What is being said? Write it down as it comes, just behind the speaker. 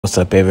What's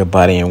up,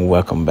 everybody, and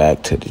welcome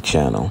back to the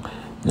channel.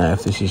 Now,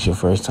 if this is your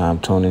first time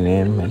tuning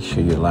in, make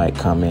sure you like,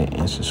 comment,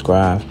 and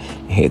subscribe,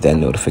 and hit that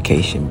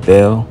notification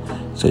bell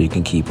so you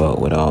can keep up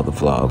with all the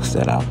vlogs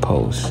that I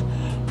post.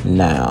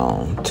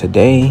 Now,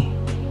 today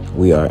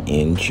we are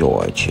in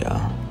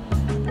Georgia.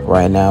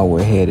 Right now,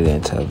 we're headed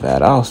into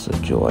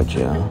Valdosta,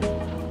 Georgia,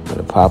 with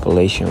a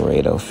population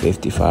rate of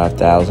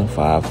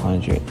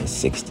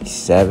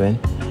 55,567.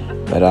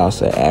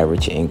 Valdosta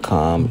average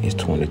income is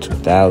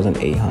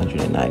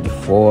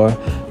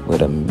 $22,894,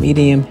 with a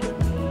median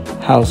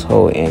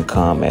household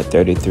income at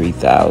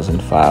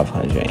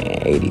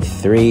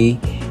 $33,583.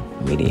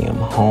 Median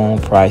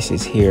home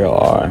prices here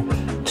are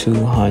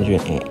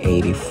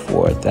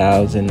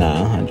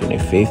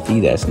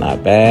 $284,950. That's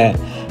not bad.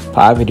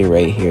 Poverty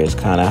rate here is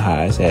kind of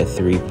high. It's at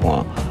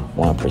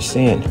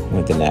 3.1%,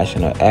 when the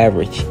national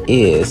average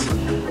is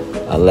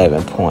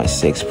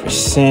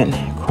 11.6%.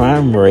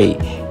 Crime rate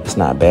is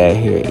not bad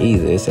here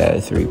either. It's at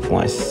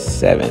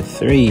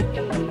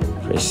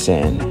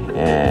 3.73%,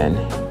 and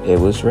it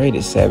was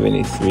rated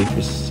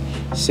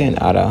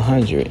 73% out of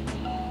 100.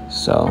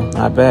 So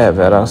not bad,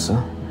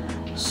 Valdosta.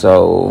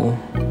 So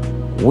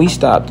we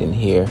stopped in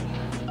here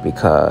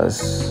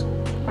because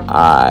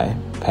I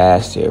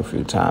passed here a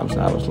few times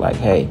and I was like,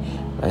 hey,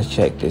 let's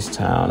check this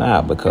town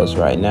out, because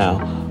right now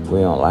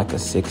we're on like a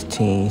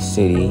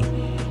 16-city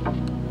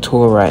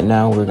tour. Right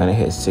now we're going to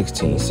hit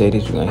 16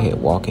 cities. We're going to hit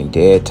Walking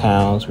Dead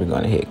towns. We're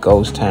going to hit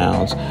ghost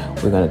towns.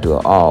 We're going to do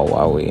it all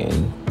while we're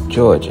in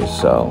Georgia.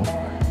 So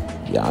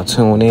y'all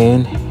tune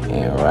in,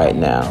 and right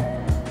now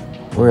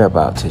we're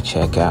about to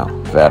check out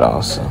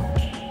Valdosta.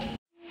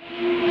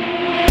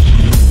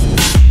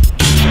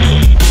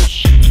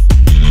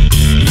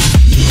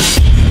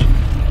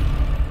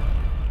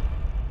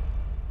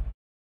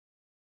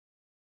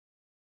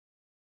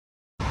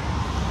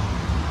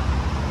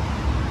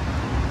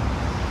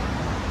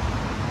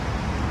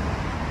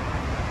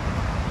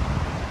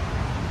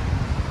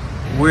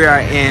 We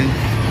are in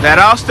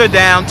Valdosta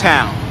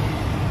downtown.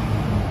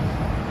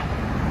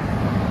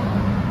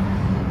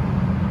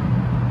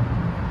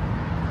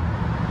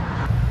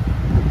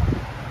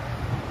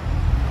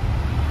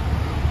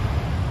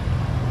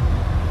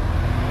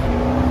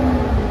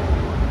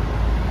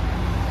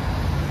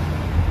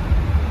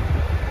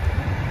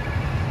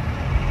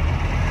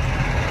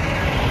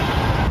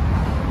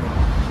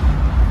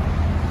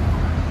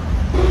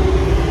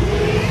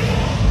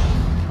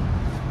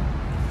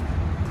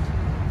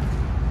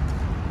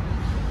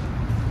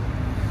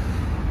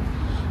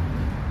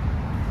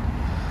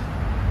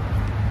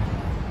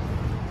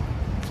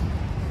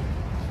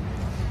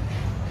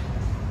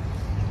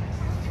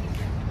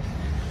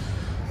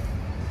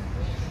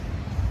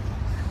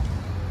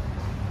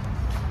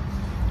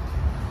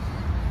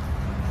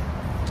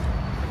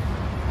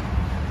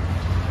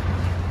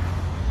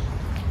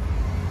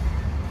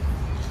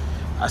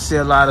 I see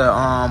a lot of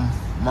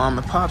mom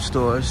and pop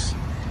stores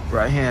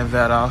right here in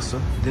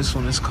Valdosta. This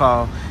one is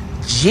called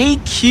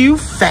GQ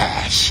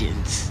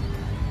Fashions.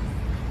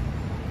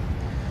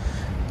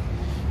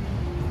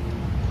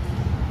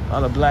 A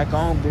lot of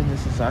black-owned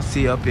businesses I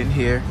see up in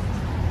here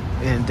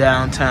in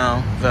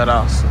downtown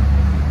Valdosta.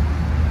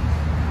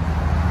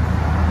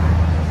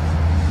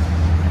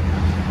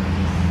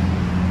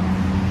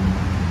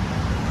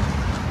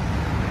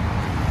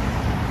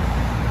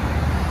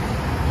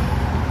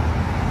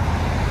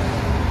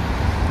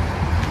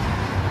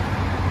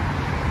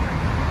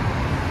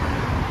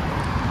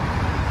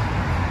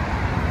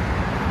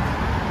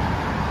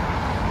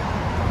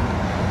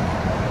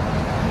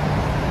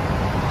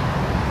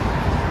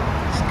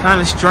 Kind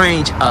of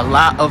strange, a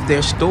lot of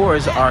their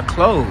stores are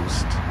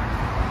closed.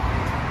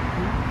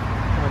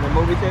 The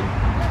movie thing?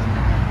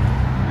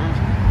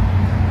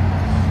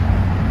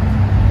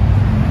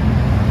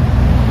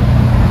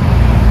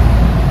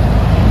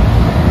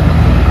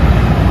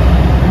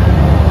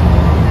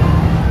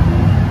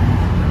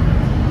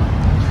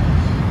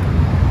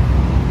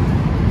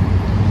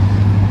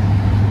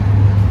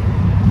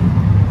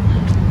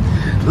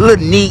 A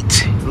little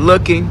neat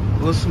looking, a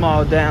little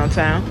small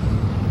downtown.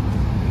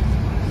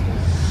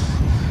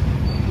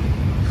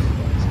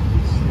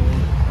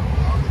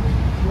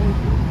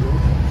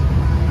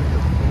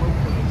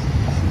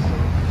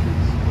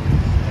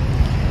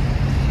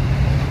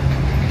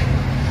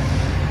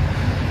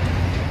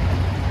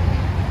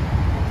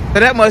 So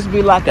that must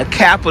be like a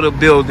Capitol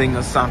building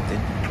or something.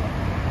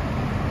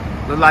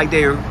 Look like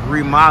they're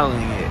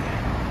remodeling it.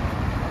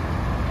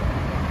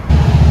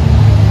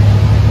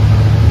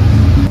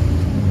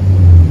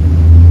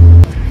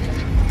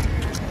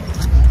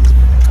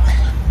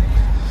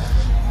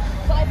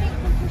 So I think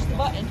we push the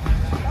button.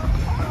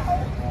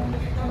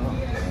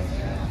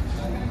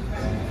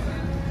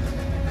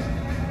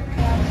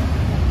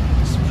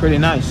 It's pretty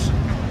nice.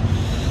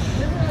 Isn't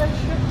there a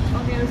strip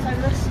on the other side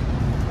of this?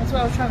 That's why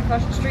I was trying to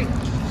cross the street.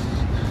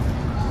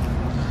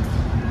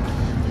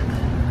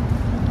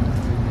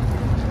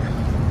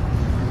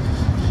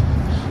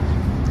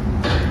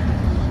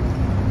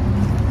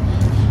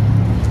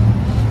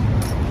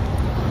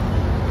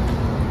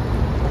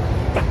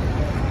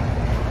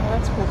 Oh,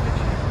 that's cool.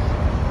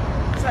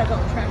 That's why I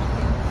got the trash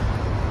can.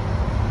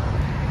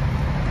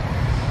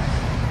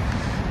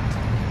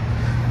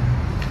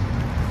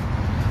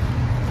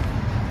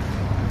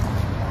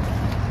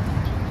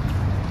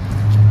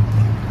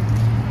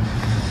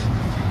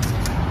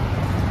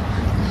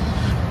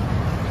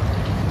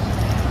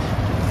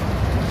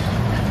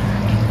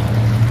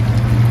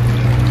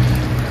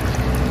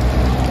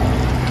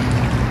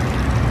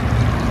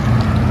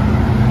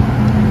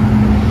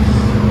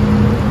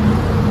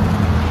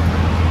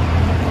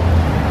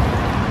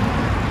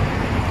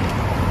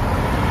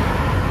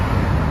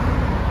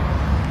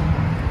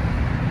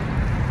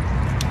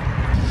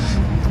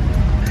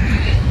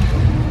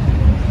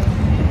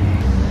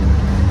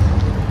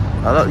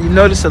 You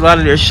notice a lot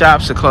of their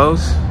shops are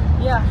closed?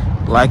 Yeah.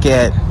 Like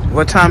at,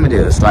 what time it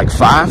is? Like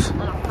 5?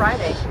 On a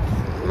Friday.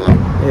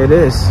 It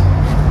is.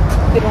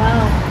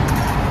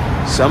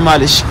 Wow.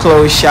 Somebody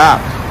closed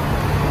shop.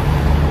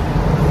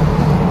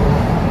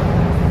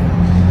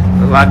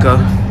 Like a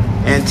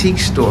antique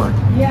store.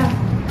 Yeah.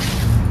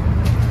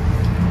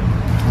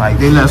 Like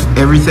they left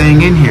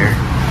everything in here.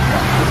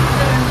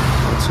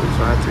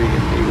 1253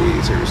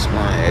 immediately to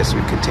respond as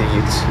we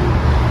continue to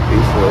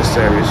before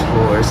service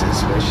floors and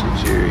special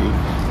jury.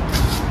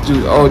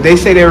 Dude, oh, they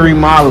say they're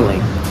remodeling.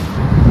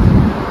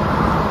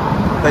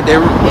 But they're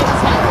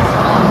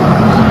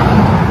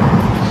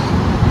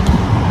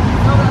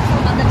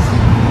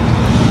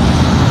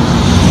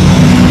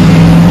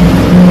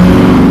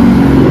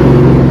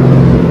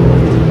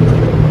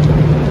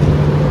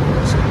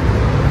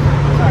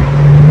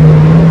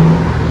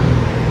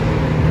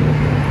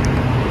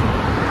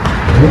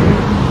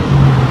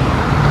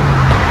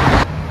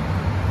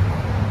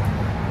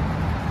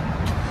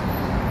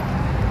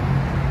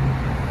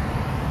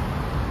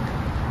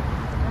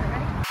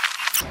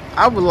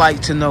I would like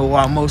to know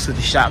why most of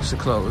the shops are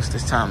closed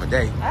this time of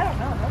day. I don't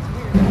know. That's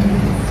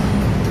weird.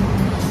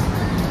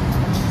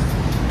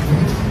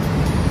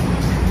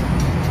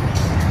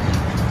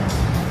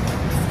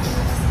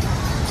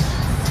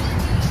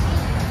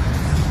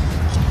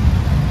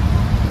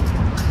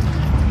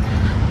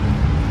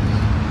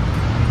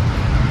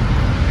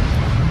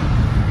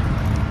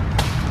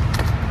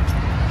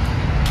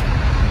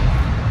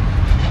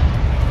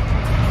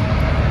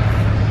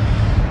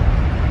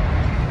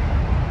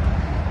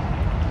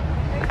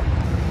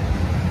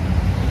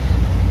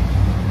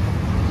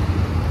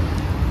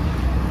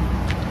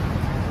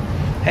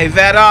 Hey,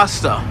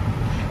 Valdosta,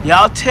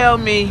 y'all tell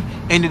me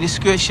in the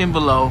description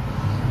below,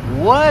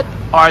 what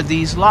are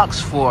these locks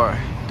for?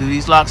 Do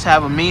these locks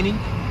have a meaning?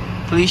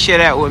 Please share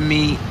that with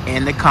me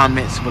in the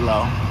comments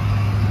below.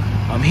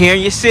 I'm here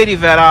in your city,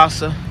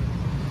 Valdosta.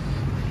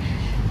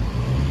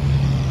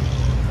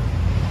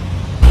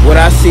 What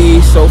I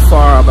see so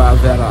far about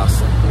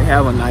Valdosta, they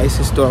have a nice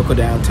historical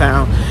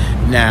downtown.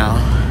 Now,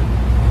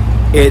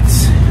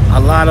 it's a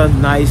lot of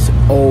nice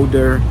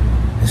older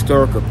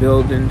historical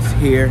buildings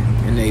here,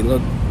 and they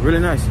look really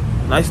nice.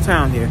 Nice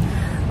town here.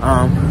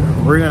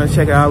 We're gonna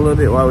check it out a little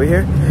bit while we're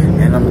here,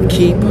 and I'm gonna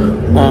keep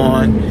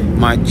on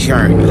my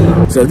journey.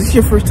 So if this is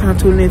your first time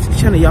tuning into the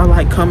channel, y'all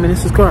like, comment, and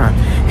subscribe.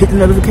 Hit the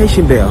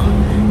notification bell.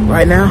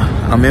 Right now,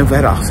 I'm in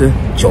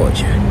Valdosta,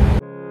 Georgia.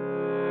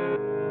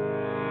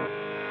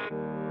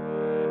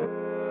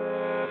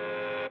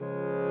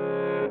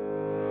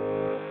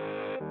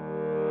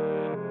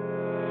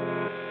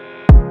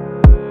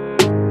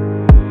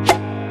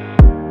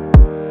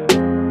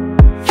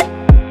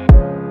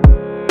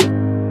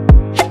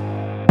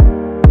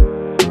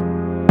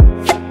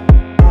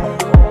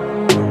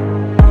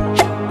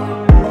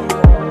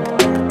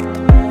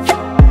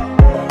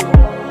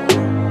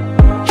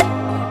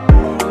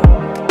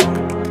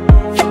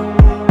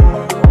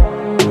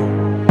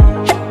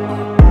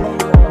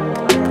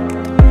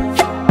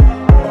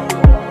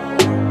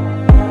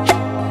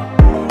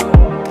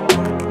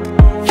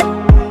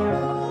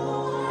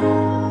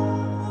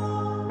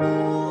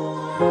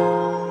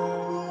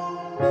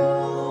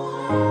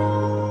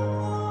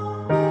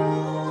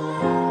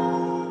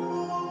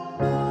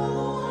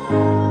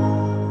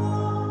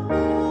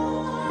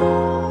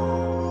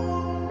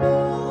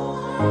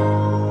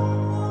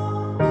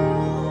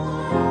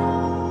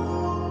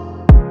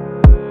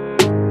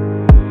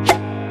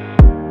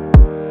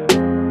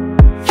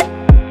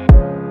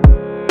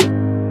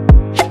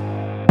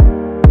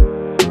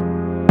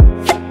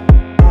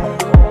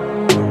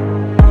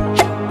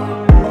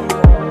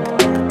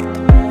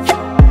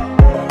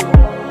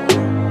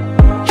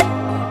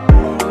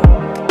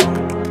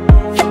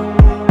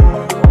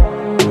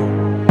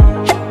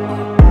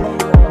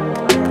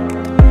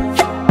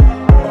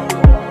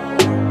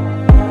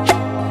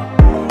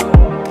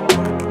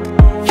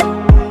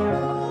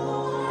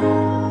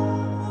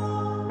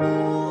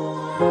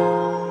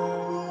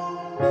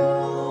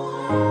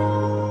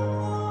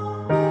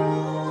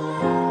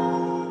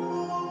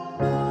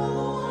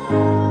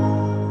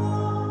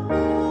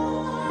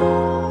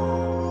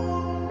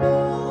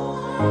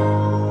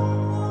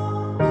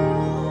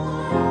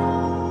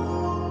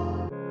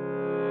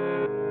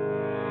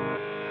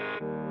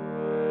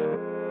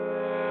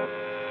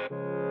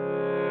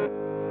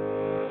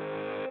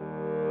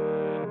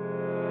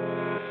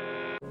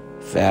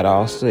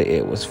 Valdosta.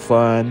 It was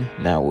fun.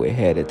 Now we're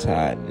headed to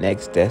our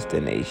next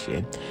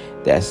destination.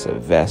 That's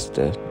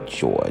Sylvester,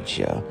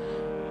 Georgia.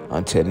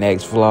 Until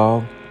next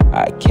vlog,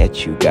 I'll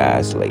catch you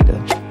guys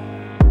later.